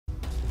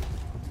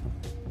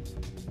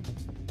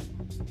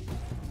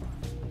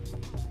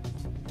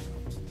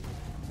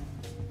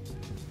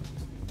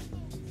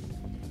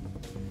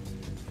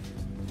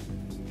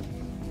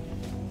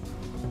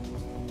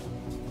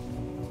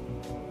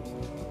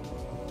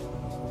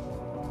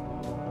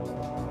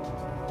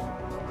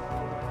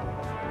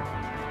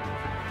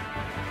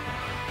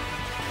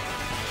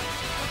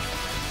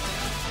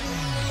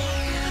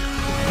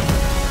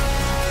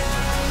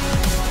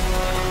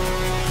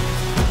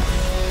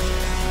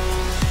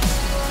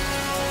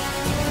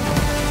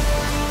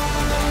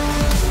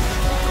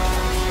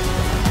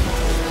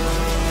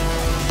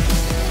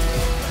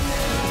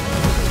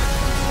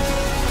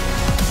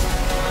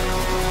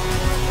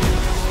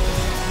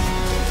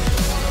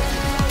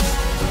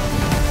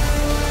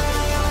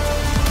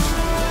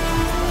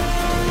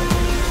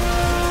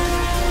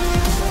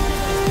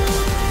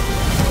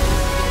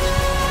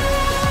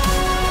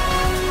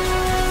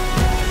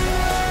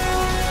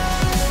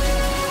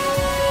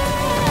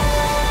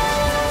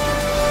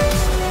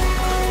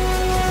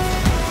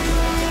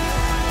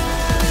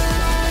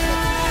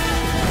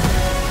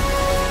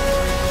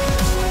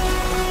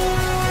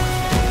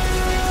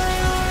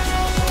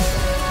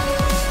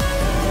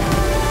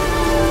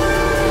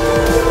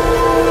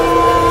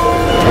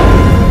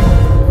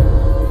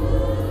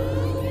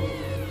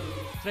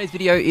Today's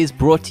video is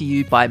brought to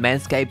you by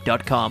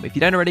Manscaped.com. If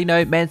you don't already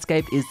know,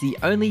 Manscaped is the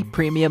only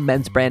premium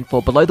men's brand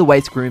for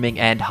below-the-waist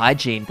grooming and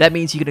hygiene. That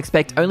means you can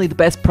expect only the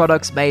best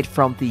products made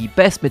from the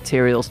best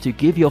materials to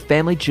give your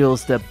family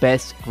jewels the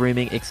best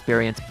grooming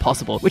experience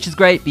possible, which is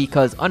great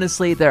because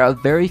honestly, there are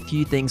very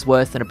few things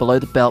worse than a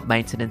below-the-belt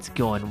maintenance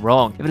gone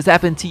wrong. If it has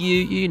happened to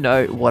you, you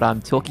know what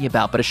I'm talking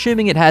about, but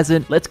assuming it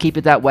hasn't, let's keep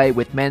it that way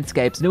with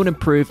Manscaped's new and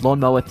improved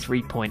Lawnmower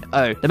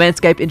 3.0. The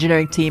Manscaped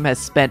engineering team has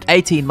spent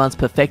 18 months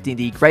perfecting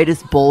the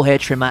greatest ball hair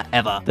trimmer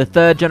ever. The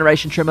third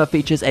generation trimmer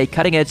features a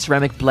cutting-edge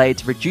ceramic blade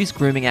to reduce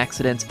grooming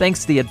accidents thanks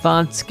to the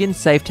advanced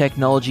skin-safe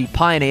technology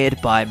pioneered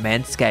by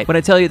Manscaped. When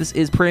I tell you this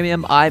is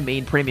premium, I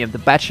mean premium. The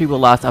battery will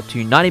last up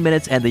to 90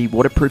 minutes and the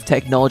waterproof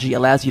technology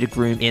allows you to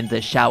groom in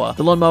the shower.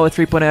 The Lawnmower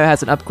 3.0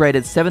 has an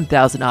upgraded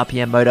 7,000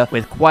 RPM motor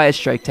with quiet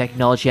stroke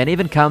technology and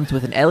even comes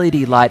with an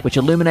LED light which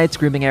illuminates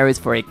grooming areas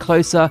for a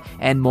closer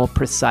and more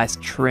precise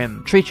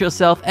trim. Treat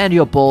yourself and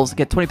your balls.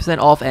 Get 20%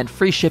 off and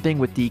free shipping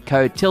with the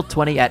code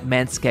TILT20 at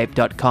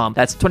manscaped.com.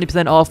 That's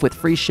 20% off with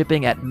free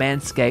shipping at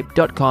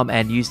manscaped.com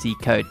and use the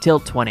code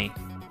TILT20.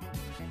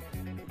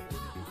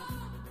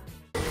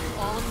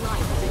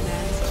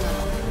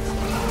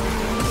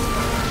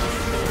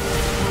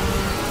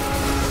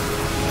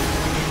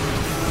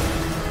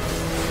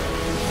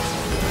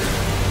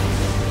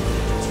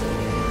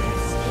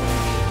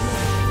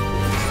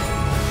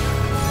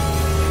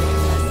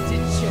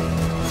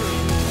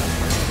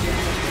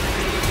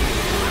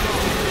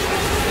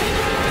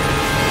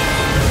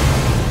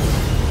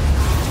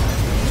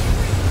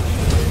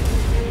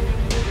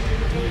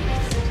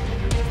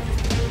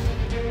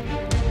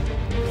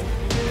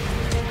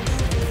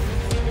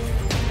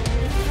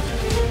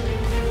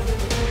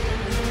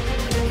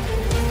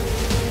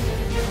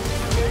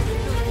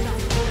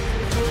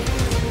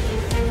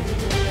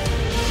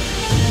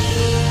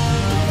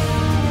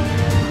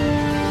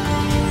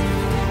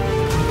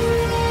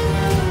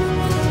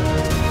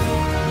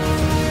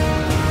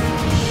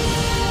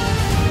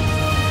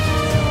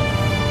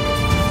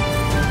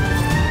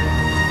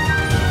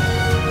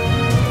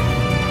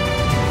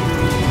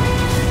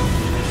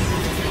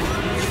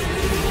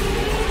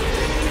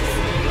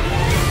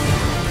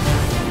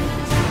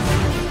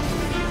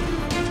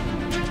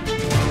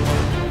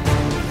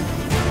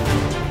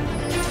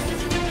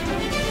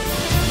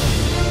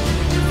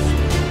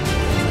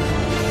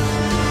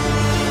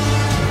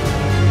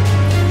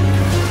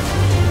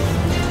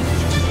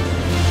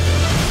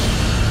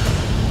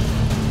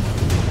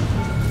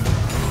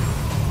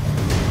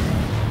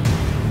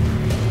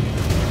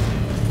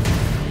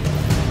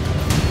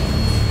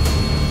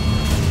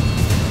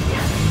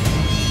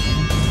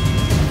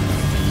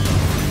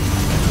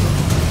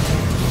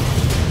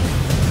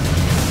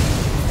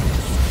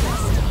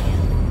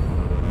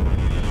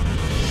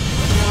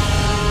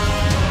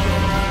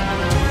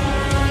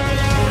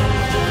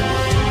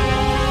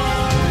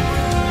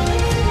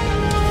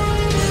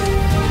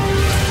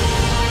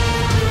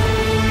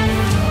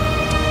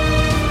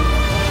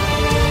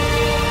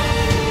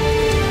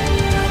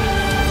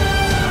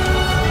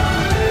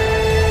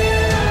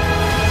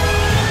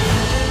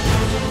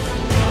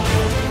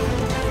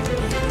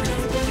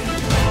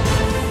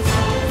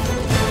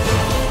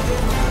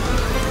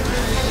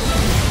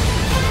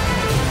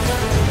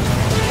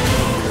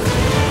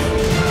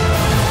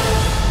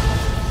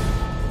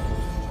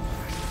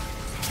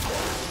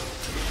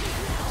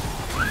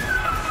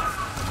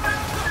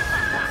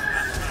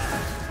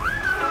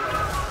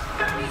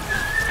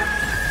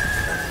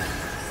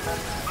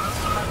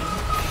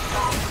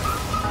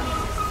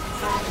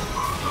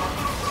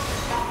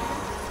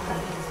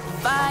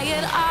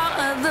 Fired all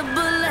of the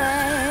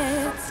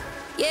bullets.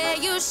 Yeah,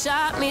 you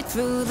shot me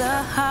through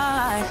the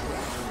heart.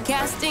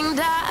 Casting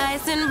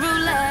dice and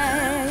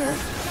roulette.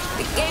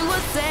 The game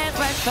was set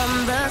right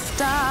from the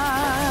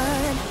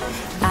start.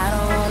 I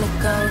don't wanna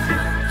go,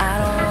 I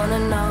don't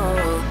wanna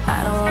know,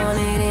 I don't want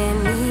it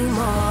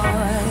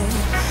anymore.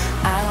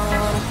 I don't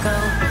wanna go,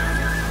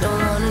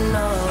 don't wanna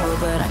know,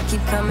 but I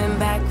keep coming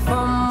back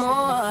for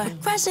more.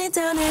 Crashing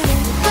down in the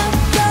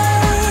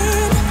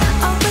rain,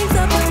 all things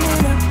are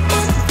burning up.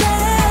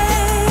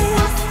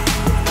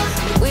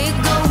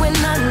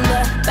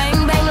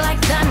 Bang, bang like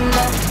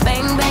thunder,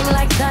 bang, bang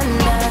like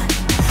thunder.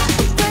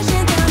 We're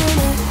crashing down in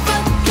it,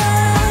 but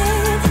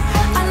light.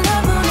 Our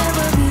love will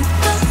never be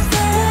the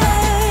same.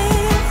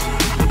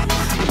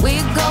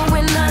 We're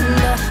going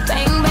under,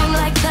 bang, bang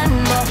like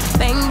thunder,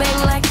 bang, bang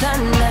like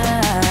thunder.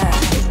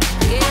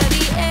 Yeah,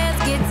 the air's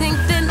getting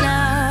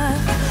thinner,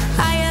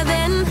 higher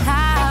than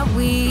high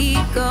we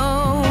go.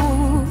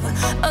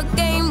 A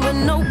game with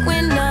no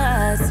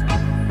winners.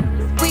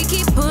 We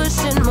keep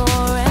pushing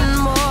more and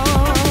more.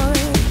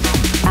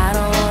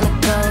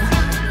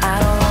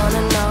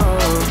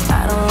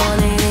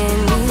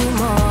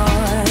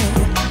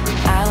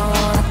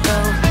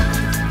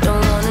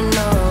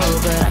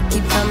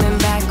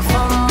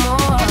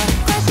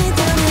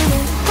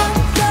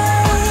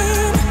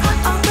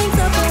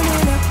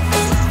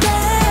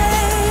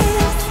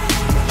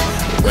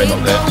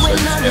 On that, so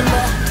yeah.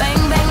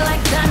 Bang, bang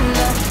like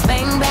thunder,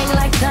 bang, bang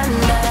like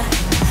thunder.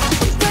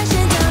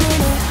 Crashing down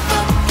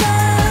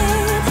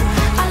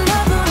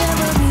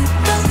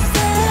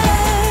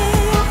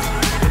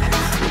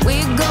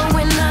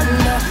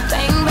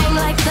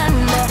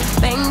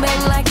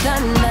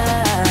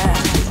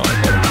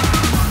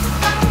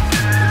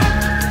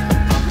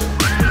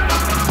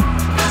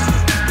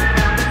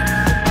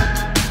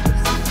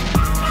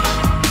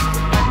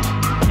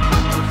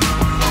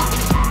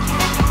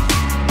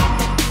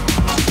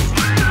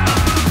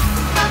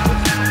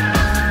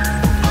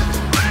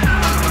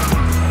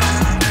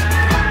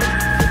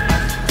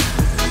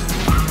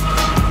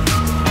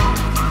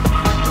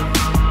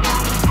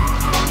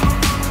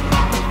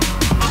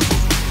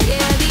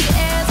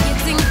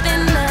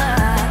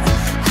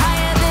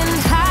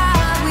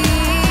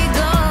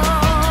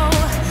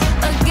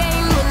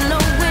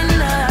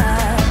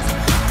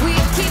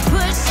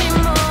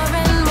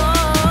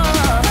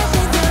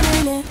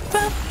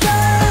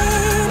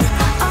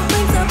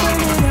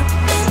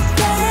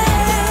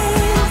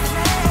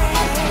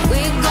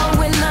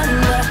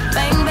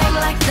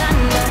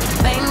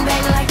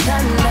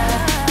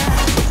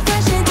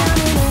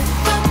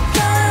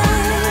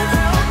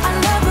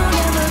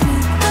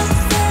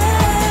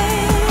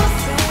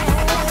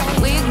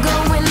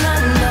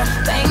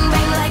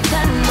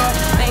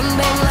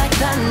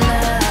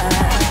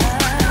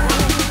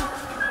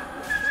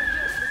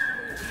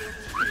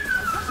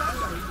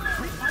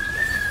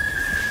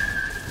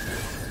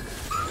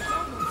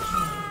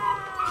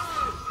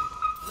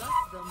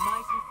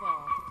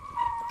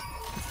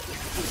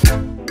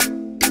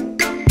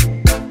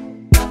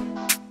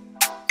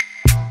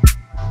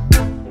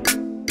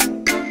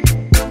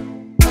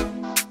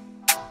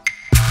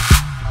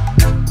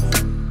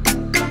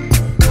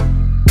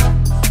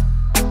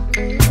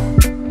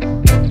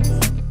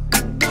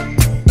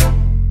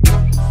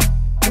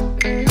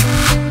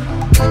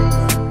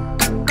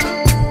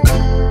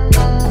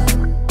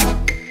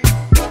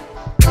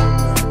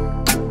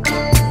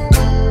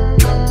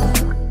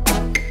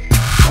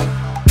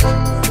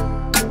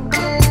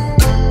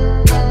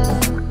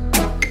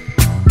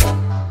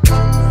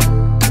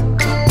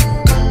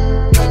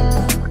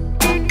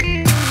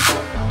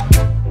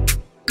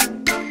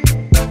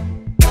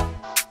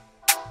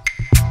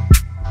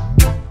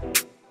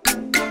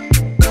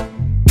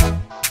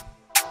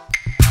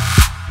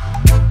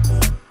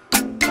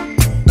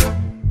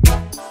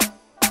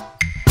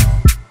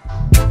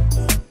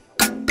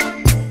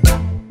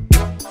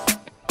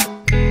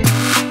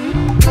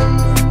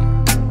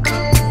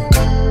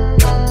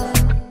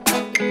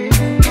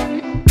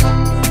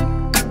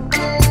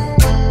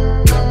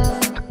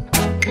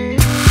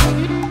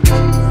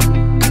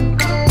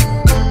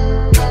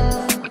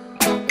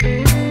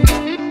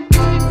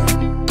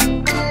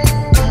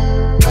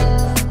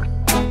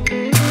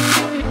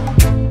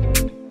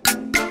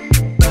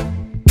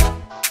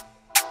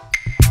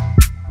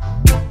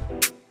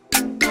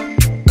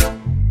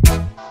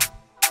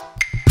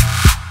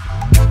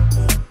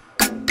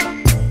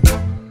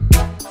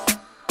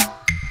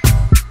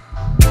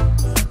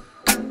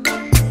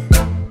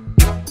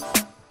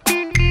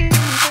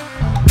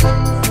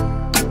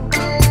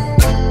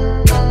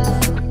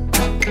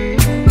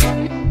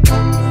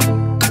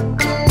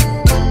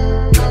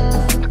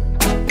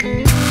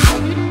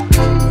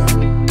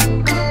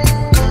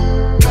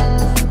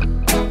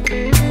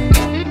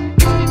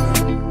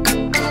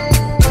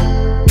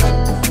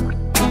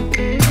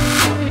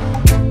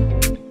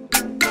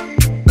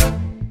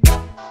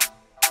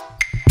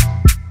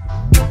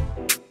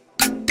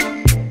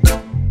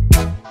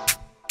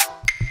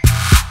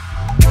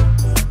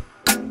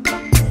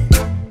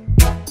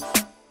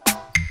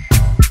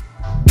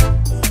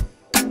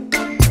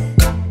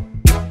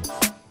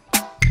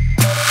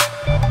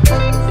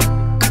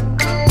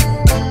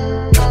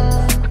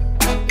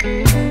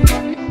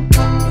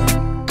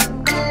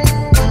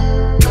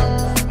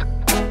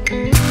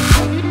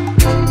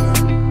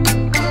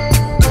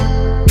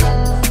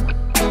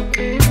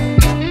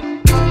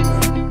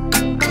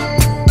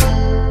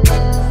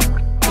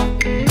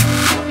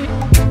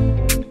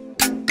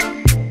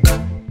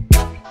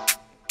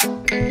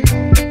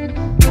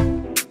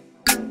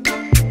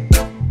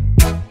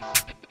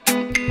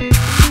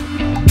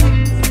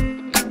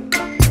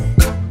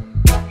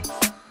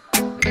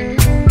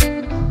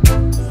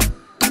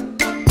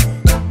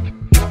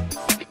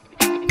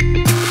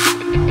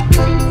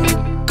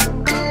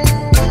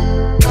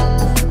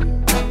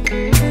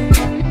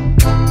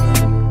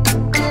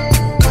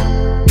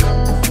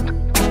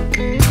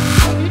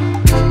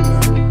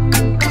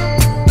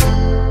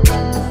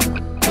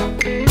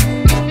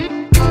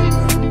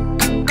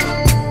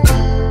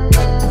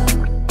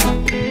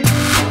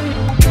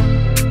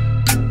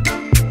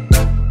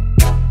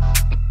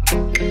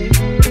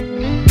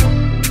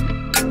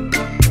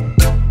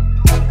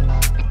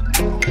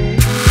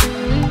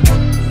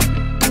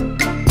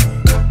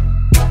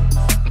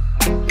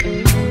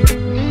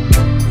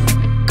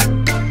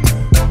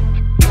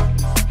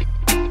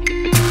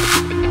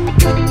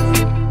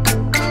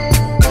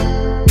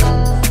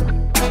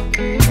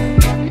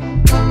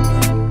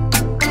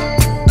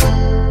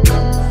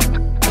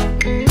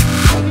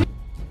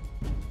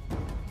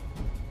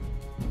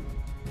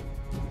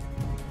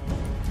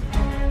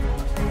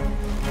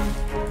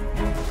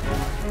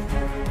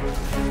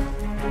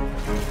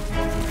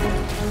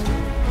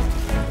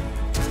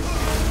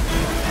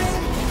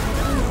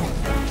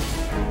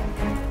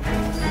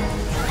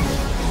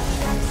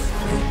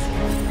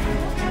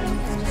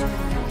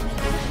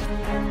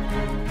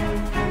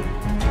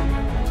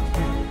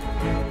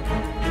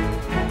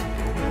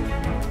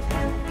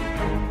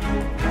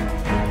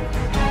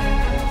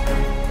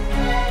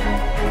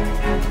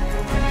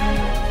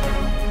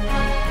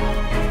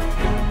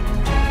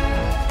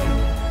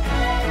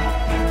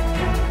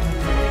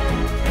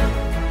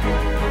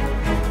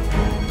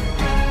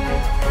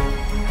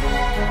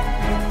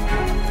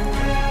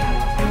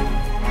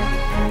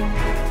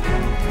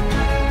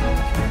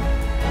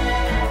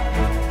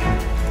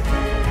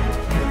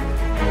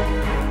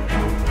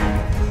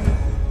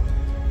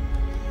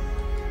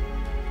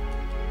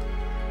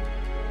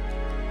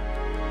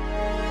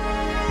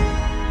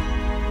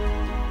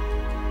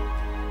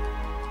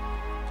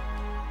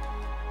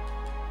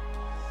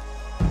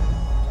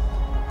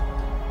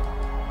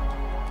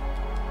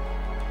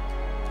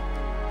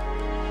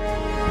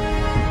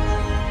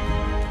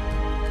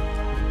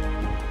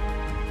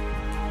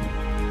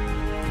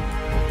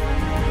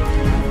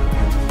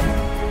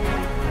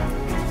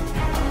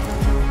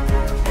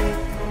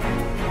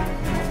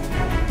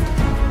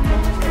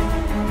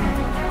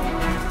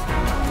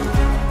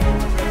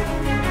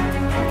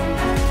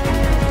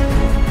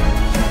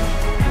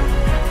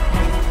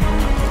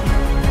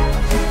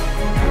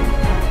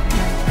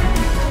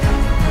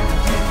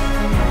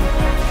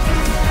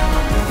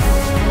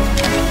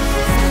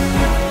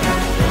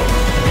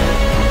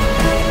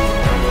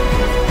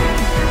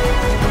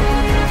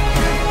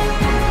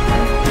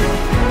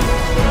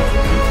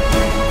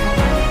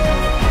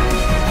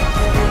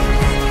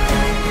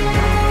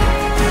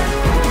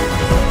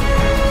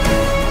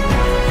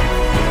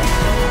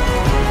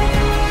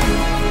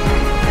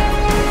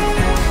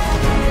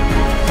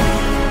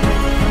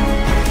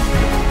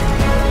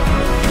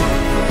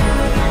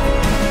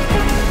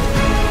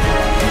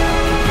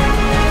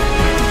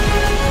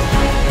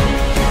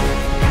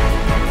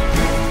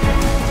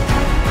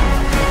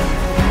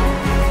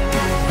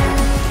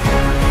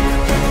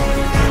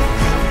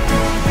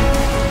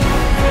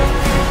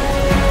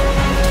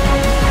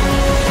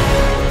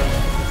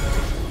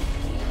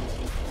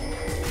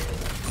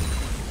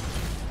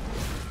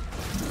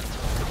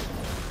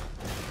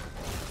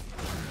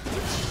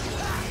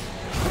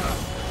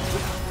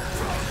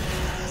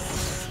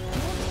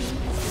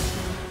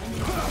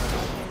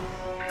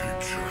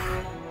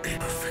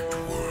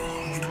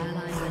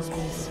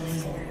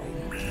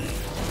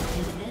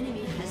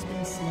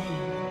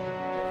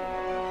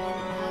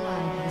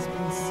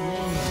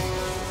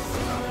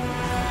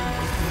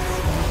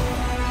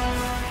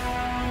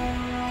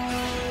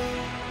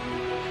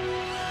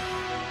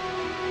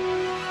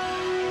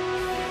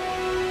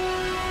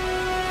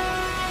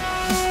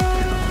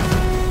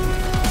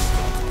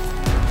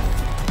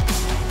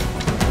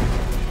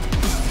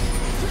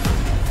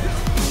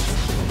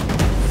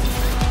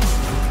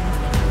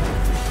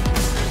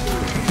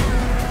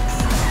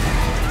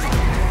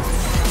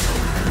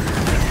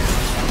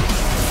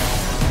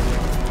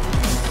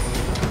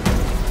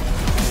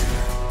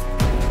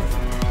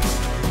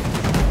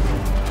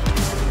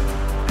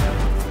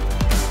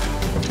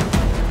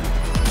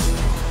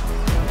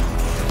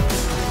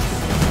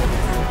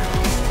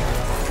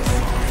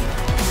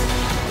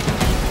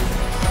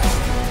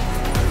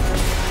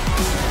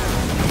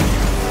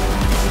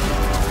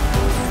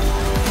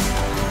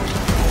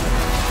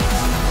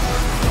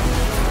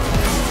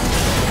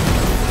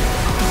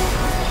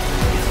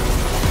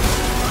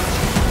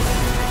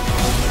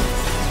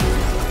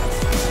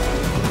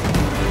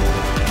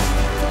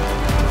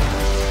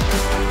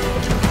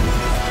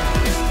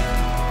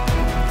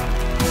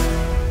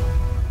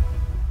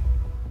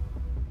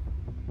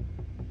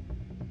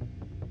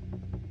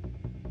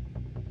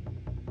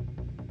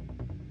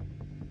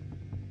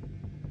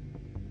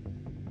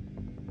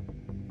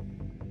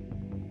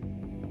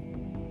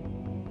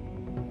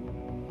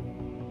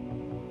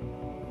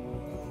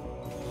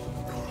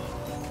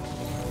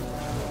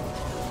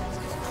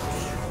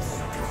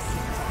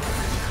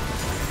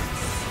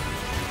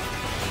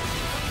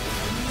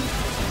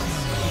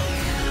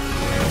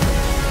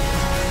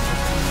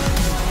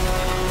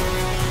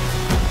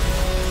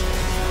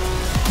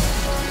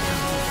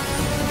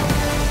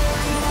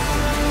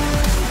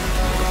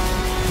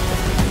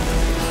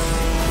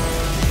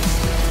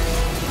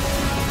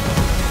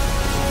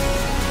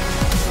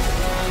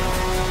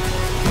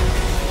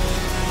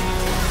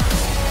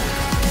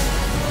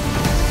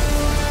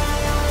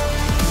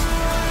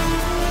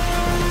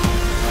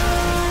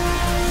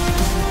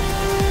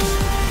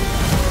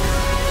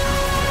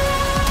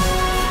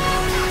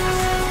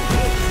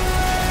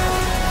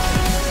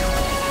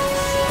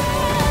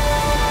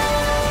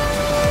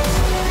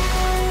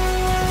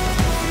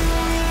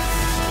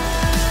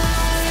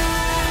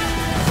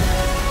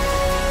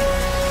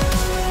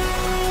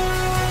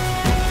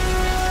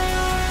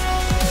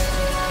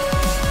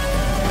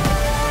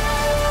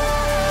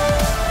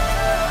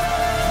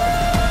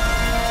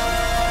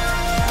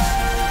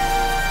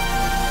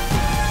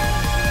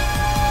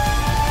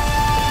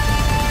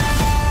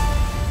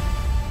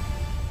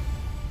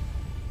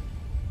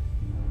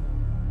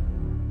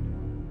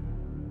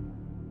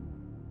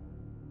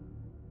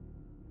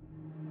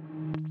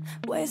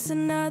Waste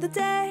another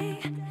day,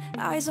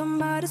 eyes on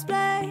my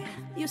display.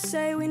 You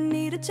say we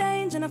need a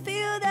change, and I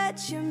feel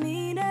that you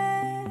mean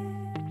it.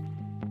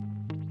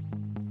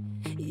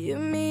 You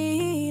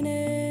mean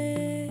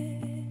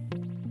it.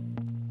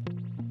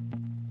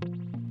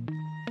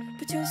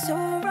 But you're so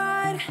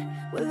right,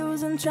 we're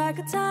losing track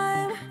of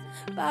time,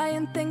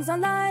 buying things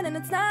online, and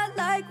it's not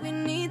like we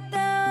need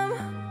them.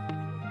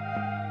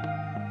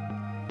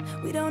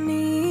 We don't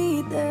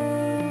need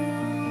them.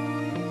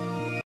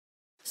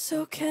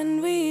 So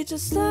can we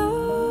just slow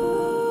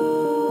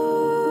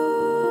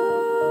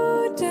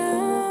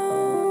down?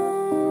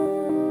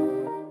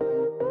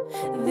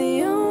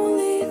 The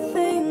only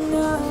thing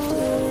I'll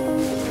do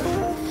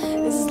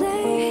is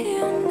lay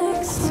here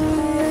next to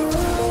you.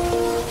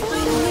 We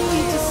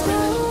need to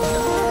slow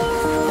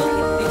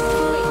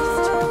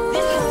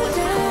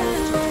down.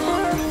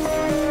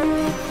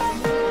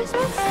 Embrace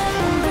the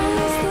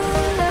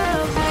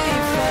love we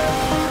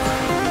found.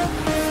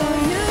 For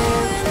you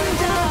and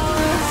I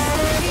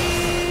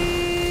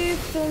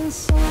safe and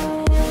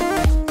sound.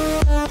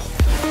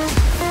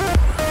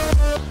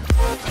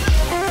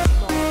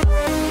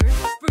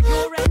 For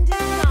your end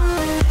in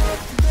mind.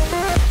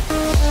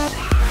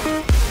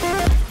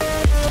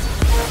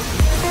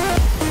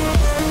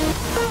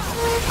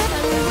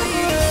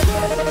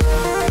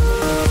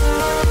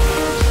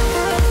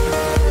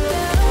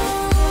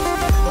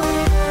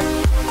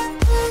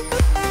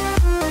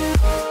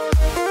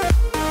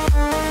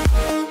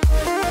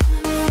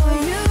 For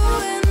you and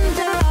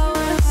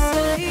I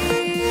safe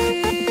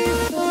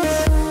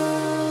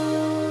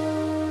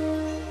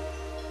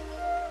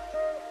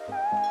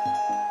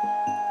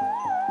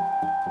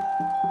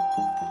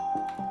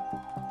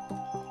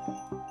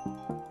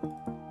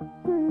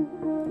and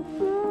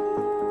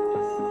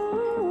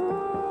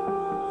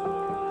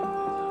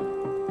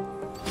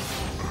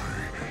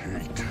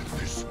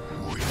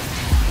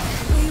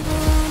we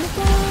were on the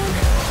phone,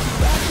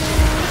 rocking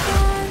on the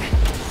phone.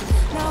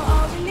 Now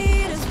all we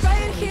need is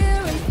right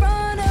here in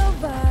front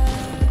of us.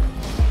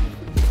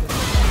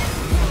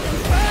 In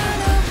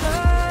front of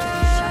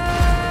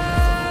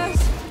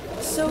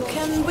us. So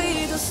can we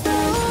just slow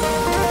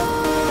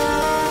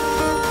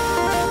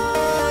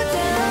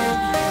down?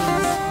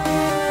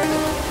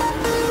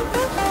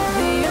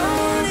 The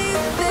only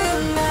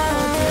thing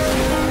I'll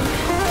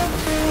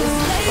do is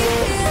lay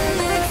here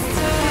next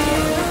to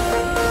you.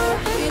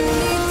 You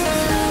need to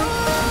slow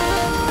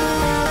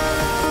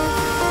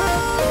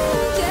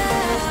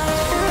down.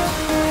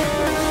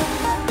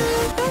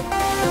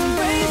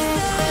 Embrace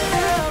the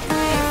love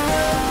we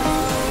found.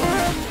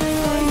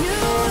 For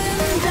you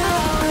and I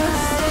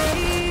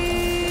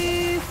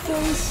safe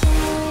and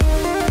sound.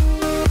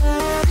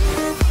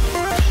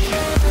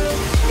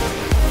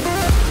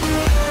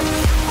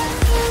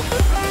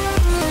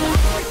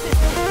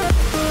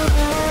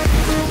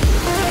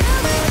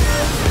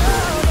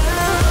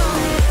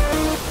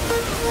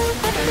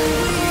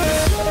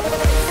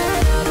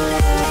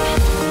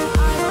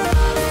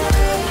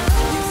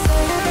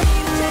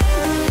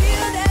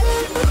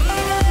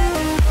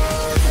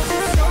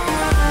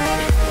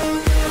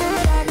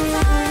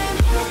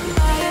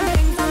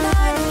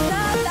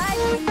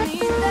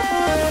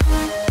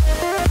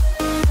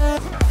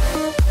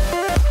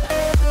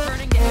 Returning to HQ. When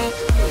I get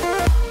back.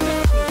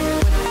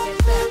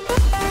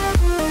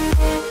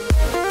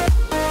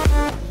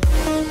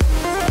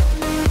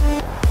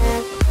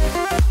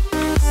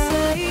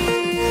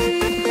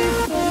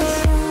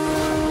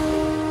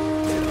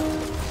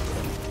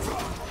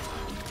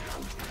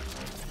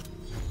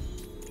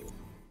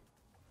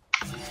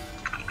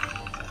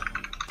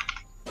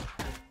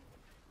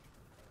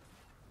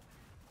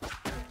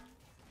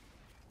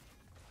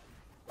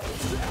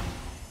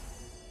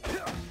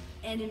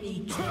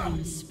 Enemy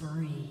killing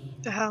spree.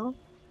 The hell?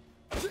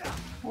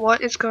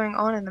 What is going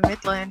on in the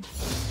mid lane?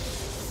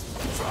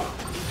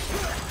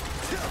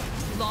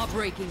 Law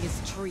breaking is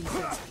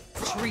treason.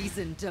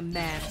 Treason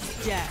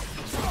demands death.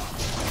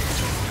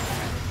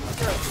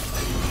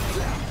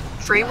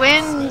 Free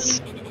wins!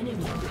 An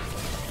enemy.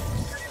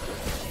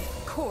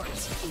 Court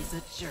is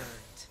adjourned.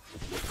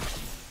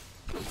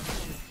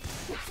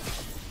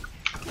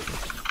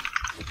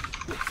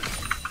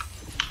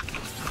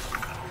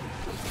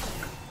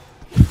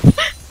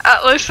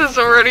 Atlas is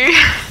already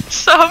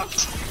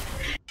subbed.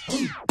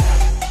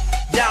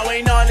 Y'all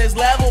ain't on this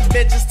level,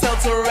 bitches,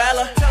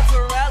 Tilterella.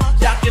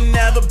 Y'all can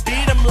never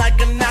beat them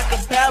like an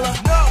acapella.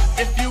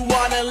 If you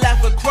wanna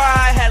laugh or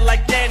cry, had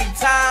like any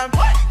time,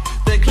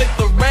 then click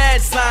the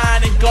red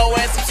sign and go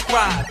and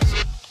subscribe.